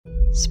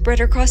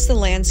Spread across the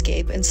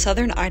landscape in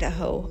southern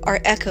Idaho are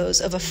echoes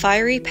of a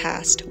fiery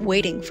past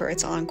waiting for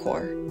its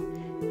encore.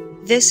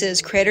 This is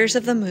Craters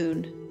of the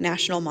Moon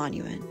National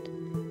Monument.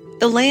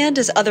 The land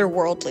is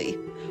otherworldly,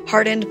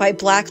 hardened by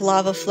black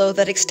lava flow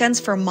that extends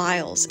for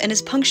miles and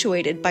is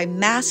punctuated by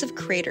massive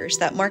craters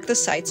that mark the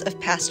sites of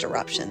past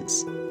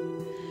eruptions.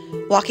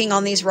 Walking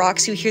on these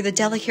rocks, you hear the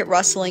delicate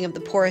rustling of the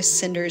porous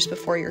cinders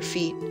before your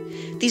feet.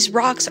 These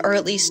rocks are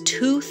at least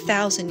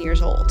 2,000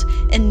 years old,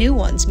 and new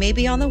ones may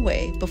be on the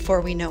way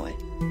before we know it.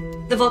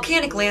 The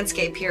volcanic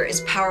landscape here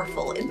is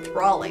powerful,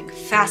 enthralling,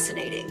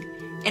 fascinating,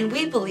 and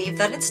we believe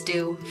that it's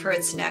due for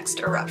its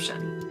next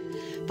eruption.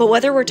 But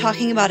whether we're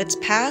talking about its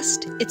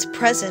past, its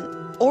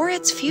present, or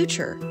its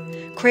future,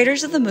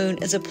 Craters of the Moon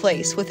is a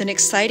place with an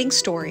exciting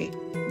story,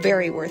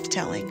 very worth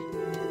telling.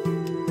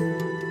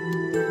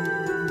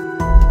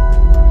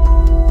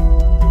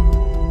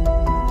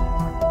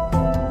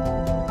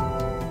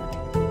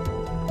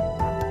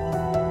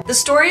 The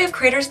story of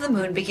Craters of the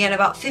Moon began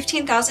about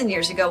 15,000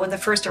 years ago when the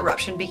first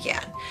eruption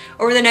began.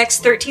 Over the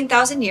next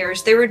 13,000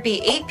 years, there would be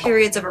 8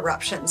 periods of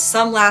eruptions,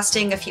 some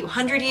lasting a few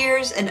hundred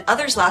years and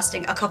others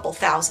lasting a couple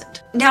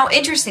thousand. Now,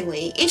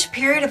 interestingly, each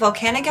period of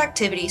volcanic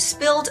activity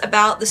spilled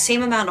about the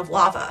same amount of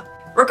lava.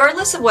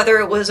 Regardless of whether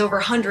it was over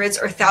hundreds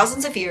or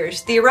thousands of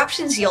years, the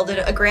eruptions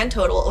yielded a grand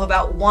total of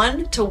about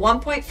 1 to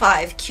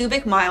 1.5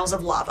 cubic miles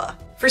of lava.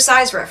 For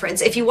size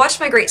reference, if you watched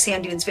my Great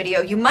Sand Dunes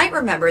video, you might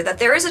remember that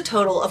there is a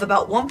total of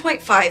about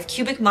 1.5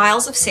 cubic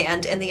miles of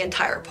sand in the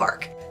entire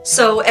park.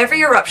 So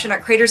every eruption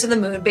at Craters of the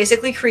Moon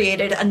basically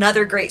created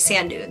another Great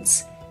Sand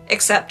Dunes,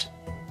 except,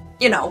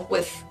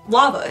 with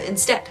lava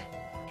instead.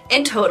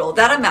 In total,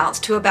 that amounts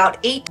to about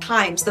 8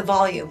 times the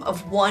volume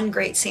of one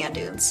Great Sand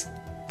Dunes.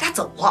 That's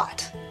a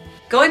lot.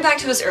 Going back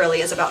to as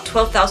early as about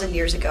 12,000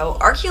 years ago,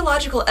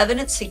 archaeological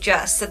evidence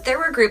suggests that there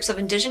were groups of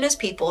indigenous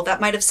people that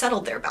might have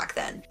settled there back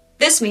then.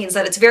 This means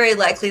that it's very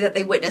likely that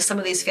they witnessed some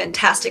of these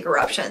fantastic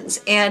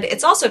eruptions, and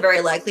it's also very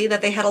likely that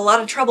they had a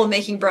lot of trouble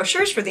making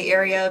brochures for the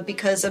area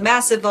because a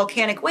massive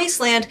volcanic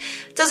wasteland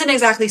doesn't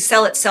exactly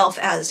sell itself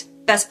as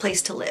best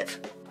place to live.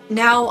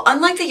 Now,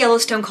 unlike the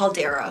Yellowstone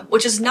caldera,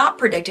 which is not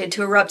predicted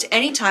to erupt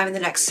any time in the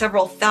next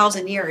several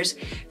thousand years,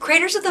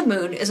 Craters of the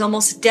Moon is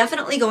almost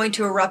definitely going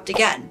to erupt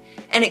again,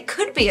 and it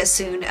could be as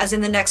soon as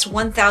in the next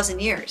 1,000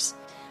 years.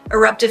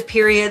 Eruptive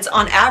periods,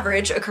 on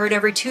average, occurred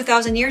every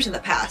 2,000 years in the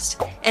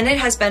past, and it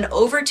has been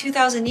over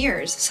 2,000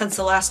 years since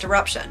the last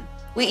eruption.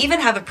 We even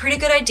have a pretty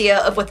good idea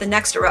of what the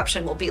next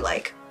eruption will be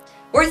like.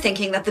 We're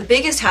thinking that the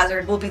biggest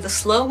hazard will be the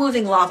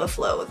slow-moving lava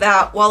flow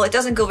that, while it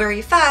doesn't go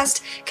very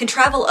fast, can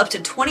travel up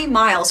to 20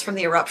 miles from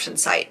the eruption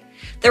site.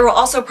 There will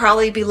also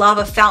probably be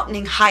lava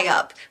fountaining high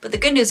up, but the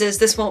good news is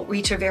this won't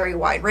reach a very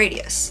wide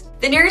radius.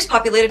 The nearest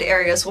populated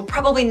areas will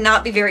probably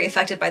not be very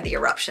affected by the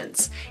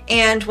eruptions,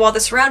 and while the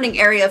surrounding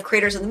area of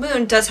Craters of the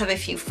Moon does have a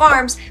few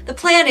farms, the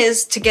plan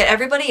is to get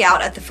everybody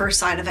out at the first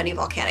sign of any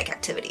volcanic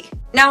activity.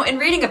 Now, in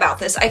reading about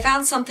this, I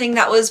found something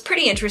that was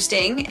pretty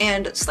interesting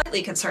and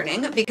slightly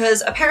concerning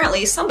because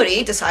apparently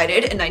somebody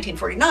decided in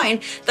 1949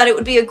 that it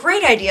would be a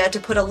great idea to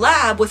put a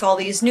lab with all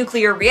these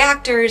nuclear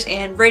reactors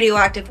and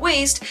radioactive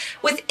waste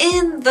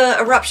within the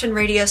eruption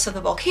radius of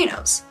the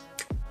volcanoes.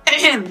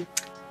 And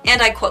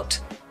I quote,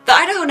 "The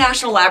Idaho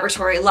National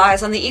Laboratory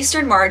lies on the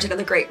eastern margin of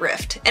the Great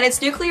Rift, and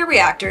its nuclear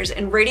reactors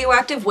and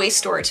radioactive waste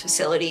storage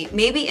facility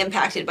may be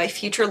impacted by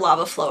future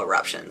lava flow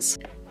eruptions."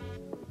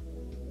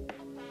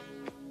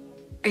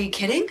 Are you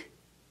kidding?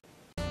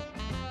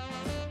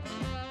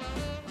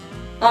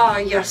 Ah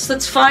yes,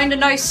 let's find a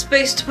nice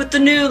space to put the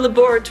new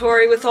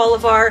laboratory with all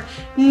of our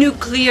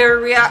nuclear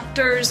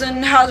reactors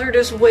and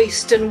hazardous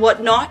waste and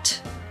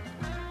whatnot.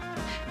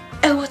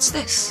 Oh, what's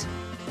this?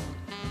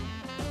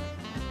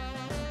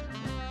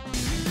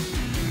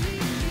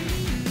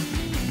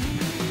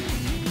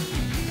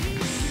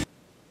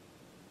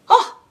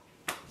 Oh!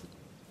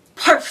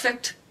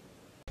 Perfect!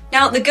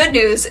 Now, the good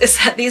news is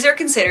that these are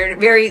considered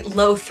very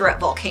low-threat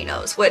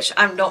volcanoes, which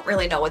I don't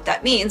really know what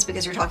that means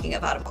because you're talking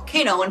about a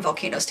volcano and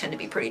volcanoes tend to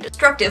be pretty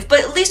destructive,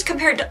 but at least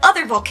compared to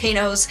other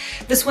volcanoes,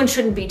 this one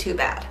shouldn't be too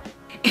bad.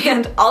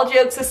 And all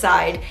jokes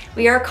aside,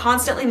 we are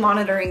constantly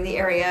monitoring the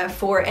area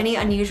for any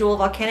unusual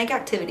volcanic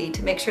activity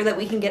to make sure that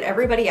we can get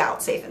everybody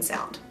out safe and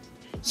sound.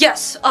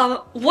 Yes,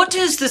 what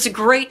is this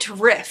great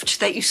rift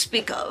that you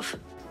speak of?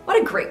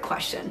 What a great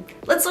question.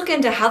 Let's look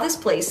into how this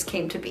place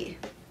came to be.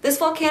 This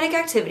volcanic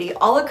activity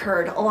all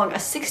occurred along a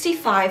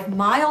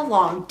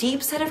 65-mile-long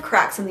deep set of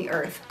cracks in the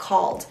earth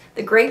called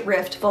the Great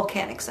Rift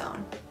Volcanic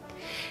Zone.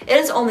 It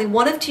is only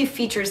one of 2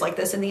 features like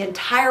this in the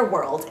entire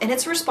world, and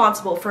it's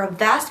responsible for a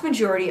vast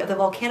majority of the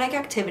volcanic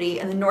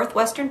activity in the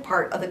northwestern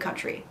part of the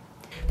country.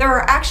 There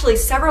are actually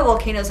several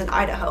volcanoes in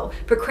Idaho,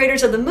 but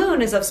Craters of the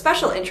Moon is of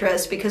special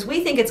interest because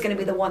we think it's going to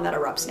be the one that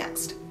erupts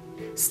next.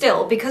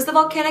 Still, because the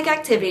volcanic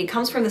activity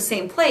comes from the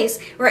same place,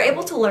 we're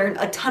able to learn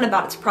a ton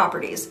about its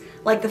properties,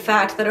 like the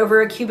fact that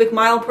over a cubic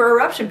mile per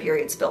eruption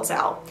period spills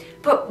out.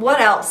 But what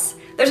else?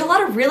 There's a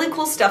lot of really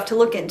cool stuff to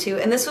look into,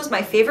 and this was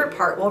my favorite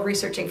part while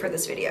researching for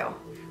this video.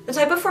 The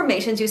type of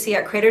formations you see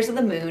at Craters of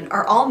the Moon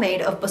are all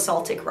made of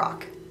basaltic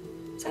rock.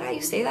 Is that how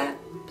you say that?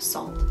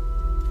 Basalt.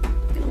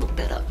 I'm gonna look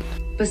that up.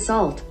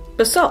 Basalt.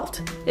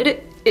 Basalt.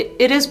 It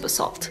is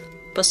basalt.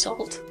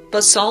 Basalt.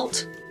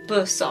 Basalt.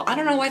 Basalt. I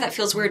don't know why that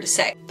feels weird to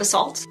say.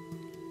 Basalt?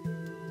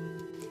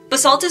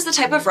 Basalt is the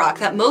type of rock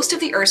that most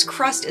of the Earth's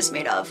crust is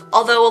made of,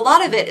 although a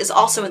lot of it is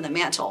also in the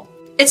mantle.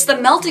 It's the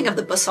melting of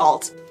the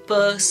basalt.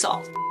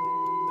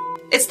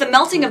 It's the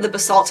melting of the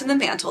basalt in the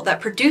mantle that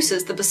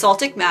produces the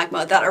basaltic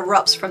magma that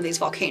erupts from these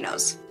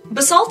volcanoes.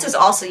 Basalt is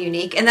also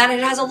unique in that it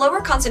has a lower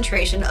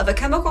concentration of a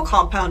chemical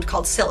compound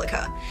called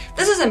silica.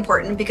 This is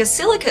important because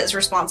silica is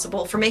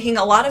responsible for making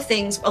a lot of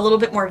things a little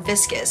bit more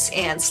viscous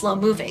and slow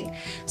moving.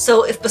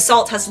 So if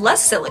basalt has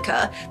less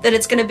silica, then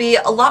it's going to be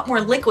a lot more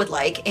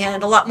liquid-like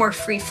and a lot more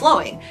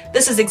free-flowing.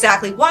 This is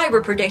exactly why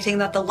we're predicting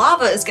that the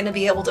lava is going to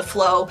be able to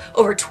flow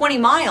over 20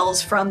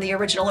 miles from the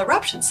original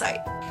eruption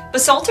site.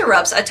 Basalt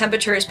erupts at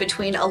temperatures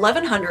between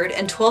 1100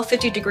 and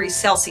 1250 degrees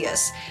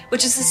Celsius,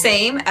 which is the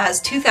same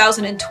as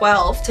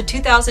 2012 to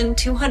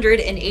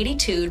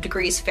 2282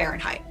 degrees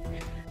Fahrenheit.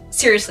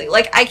 Seriously,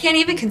 like I can't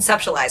even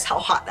conceptualize how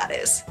hot that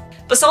is.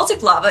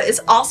 Basaltic lava is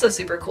also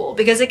super cool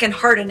because it can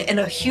harden in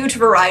a huge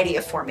variety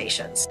of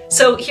formations.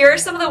 So here are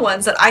some of the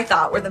ones that I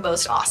thought were the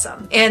most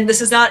awesome. And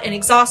this is not an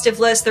exhaustive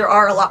list, there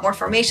are a lot more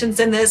formations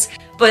in this,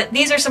 but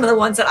these are some of the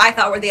ones that I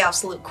thought were the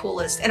absolute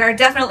coolest and are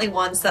definitely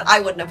ones that I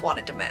wouldn't have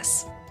wanted to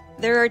miss.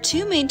 There are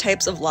two main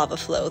types of lava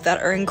flow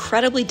that are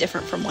incredibly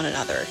different from one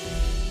another.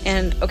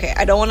 And okay,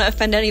 I don't want to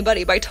offend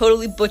anybody by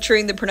totally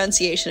butchering the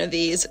pronunciation of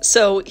these,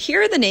 so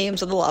here are the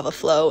names of the lava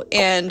flow,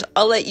 and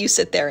I'll let you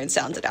sit there and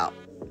sound it out.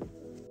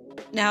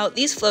 Now,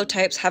 these flow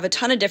types have a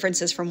ton of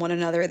differences from one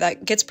another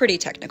that gets pretty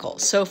technical,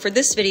 so for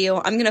this video,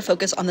 I'm going to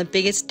focus on the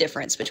biggest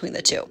difference between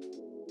the two.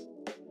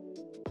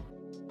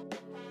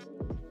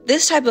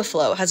 This type of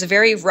flow has a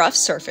very rough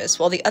surface,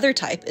 while the other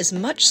type is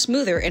much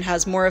smoother and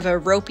has more of a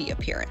ropey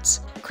appearance.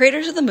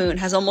 Craters of the Moon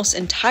has almost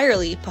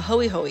entirely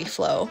pahoehoe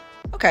flow.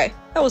 Okay,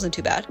 that wasn't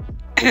too bad.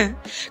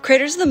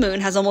 Craters of the Moon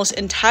has almost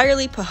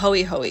entirely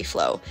pahoehoe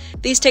flow.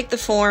 These take the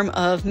form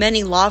of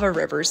many lava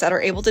rivers that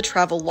are able to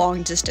travel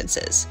long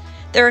distances.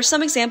 There are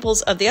some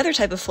examples of the other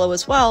type of flow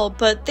as well,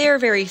 but they are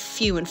very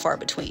few and far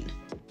between.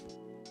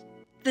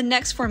 The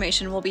next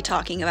formation we'll be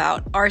talking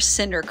about are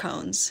cinder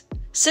cones.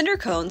 Cinder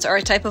cones are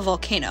a type of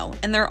volcano,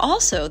 and they're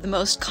also the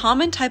most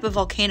common type of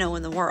volcano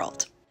in the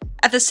world.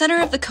 At the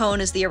center of the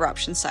cone is the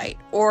eruption site,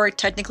 or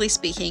technically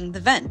speaking,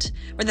 the vent,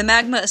 where the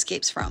magma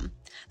escapes from.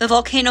 The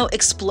volcano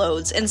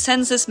explodes and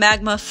sends this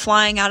magma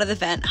flying out of the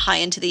vent high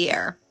into the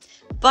air.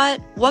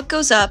 But what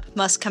goes up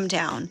must come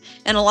down,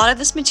 and a lot of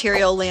this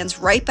material lands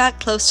right back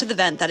close to the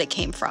vent that it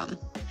came from.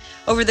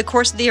 Over the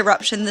course of the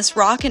eruption, this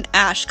rock and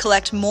ash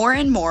collect more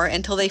and more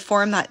until they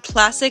form that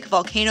classic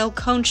volcano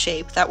cone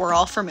shape that we're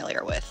all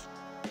familiar with.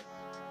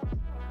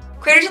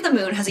 Craters of the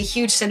Moon has a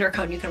huge cinder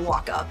cone you can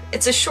walk up.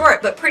 It's a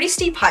short but pretty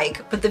steep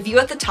hike, but the view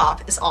at the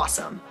top is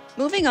awesome.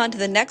 Moving on to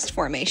the next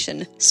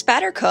formation,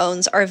 spatter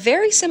cones are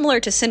very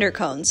similar to cinder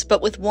cones,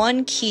 but with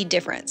one key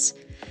difference.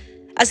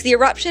 As the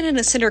eruption in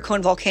a cinder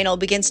cone volcano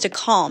begins to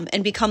calm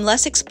and become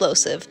less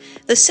explosive,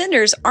 the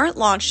cinders aren't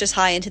launched as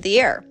high into the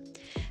air.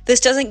 This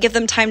doesn't give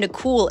them time to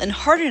cool and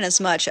harden as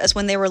much as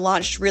when they were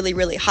launched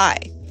really high.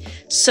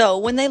 So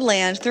when they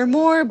land, they're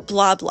more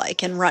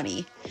blob-like and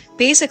runny.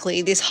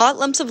 Basically, these hot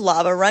lumps of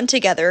lava run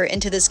together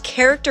into this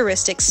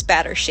characteristic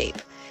spatter shape.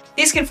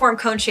 These can form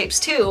cone shapes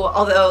too,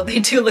 although they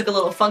do look a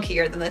little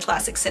funkier than the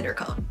classic cinder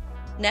cone.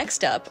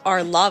 Next up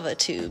are lava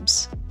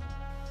tubes.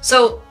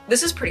 So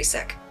this is pretty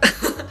sick.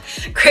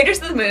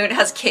 Craters of the Moon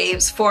has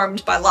caves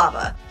formed by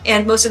lava,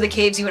 and most of the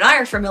caves you and I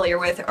are familiar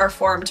with are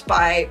formed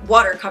by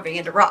water coming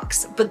into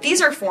rocks, but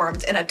these are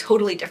formed in a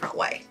totally different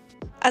way.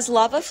 As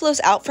lava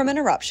flows out from an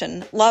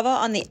eruption, lava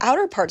on the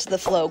outer parts of the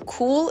flow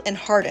cool and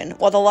harden,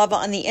 while the lava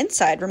on the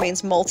inside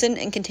remains molten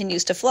and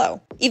continues to flow.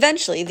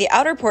 Eventually, the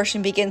outer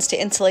portion begins to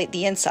insulate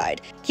the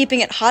inside, keeping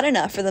it hot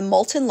enough for the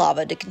molten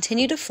lava to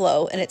continue to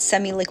flow in its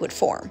semi-liquid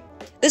form.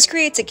 This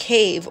creates a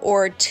cave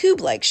or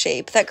tube-like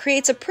shape that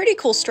creates a pretty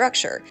cool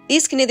structure.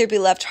 These can either be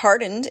left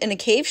hardened in a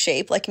cave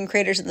shape like in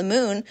Craters of the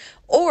Moon,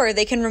 or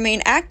they can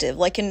remain active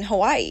like in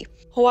Hawaii.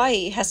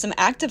 Hawaii has some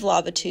active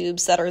lava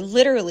tubes that are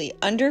literally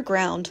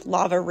underground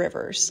lava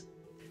rivers.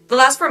 The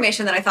last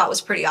formation that I thought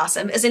was pretty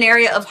awesome is an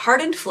area of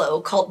hardened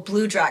flow called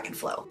blue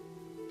dragonflow.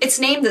 It's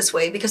named this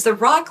way because the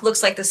rock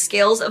looks like the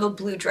scales of a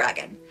blue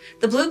dragon.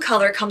 The blue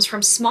color comes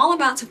from small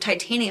amounts of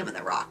titanium in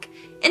the rock.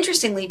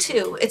 Interestingly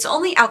too, it's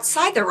only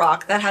outside the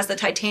rock that has the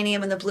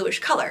titanium and the bluish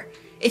color.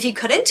 If you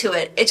cut into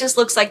it, it just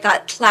looks like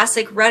that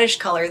classic reddish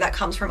color that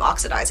comes from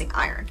oxidizing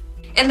iron.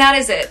 And that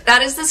is it.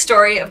 That is the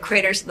story of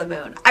Craters of the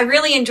Moon. I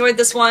really enjoyed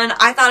this one.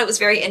 I thought it was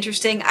very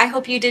interesting. I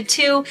hope you did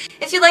too.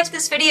 If you liked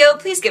this video,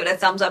 please give it a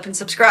thumbs up and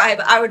subscribe.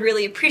 I would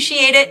really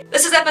appreciate it.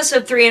 This is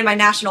episode 3 in my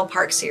National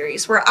Park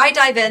series, where I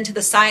dive into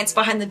the science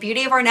behind the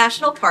beauty of our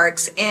national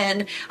parks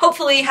and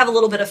hopefully have a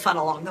little bit of fun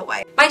along the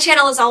way. My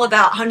channel is all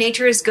about how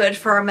nature is good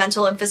for our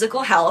mental and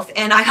physical health,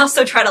 and I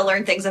also try to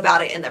learn things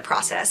about it in the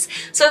process.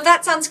 So if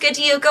that sounds good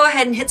to you, go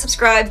ahead and hit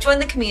subscribe, join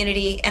the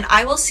community, and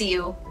I will see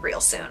you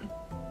real soon.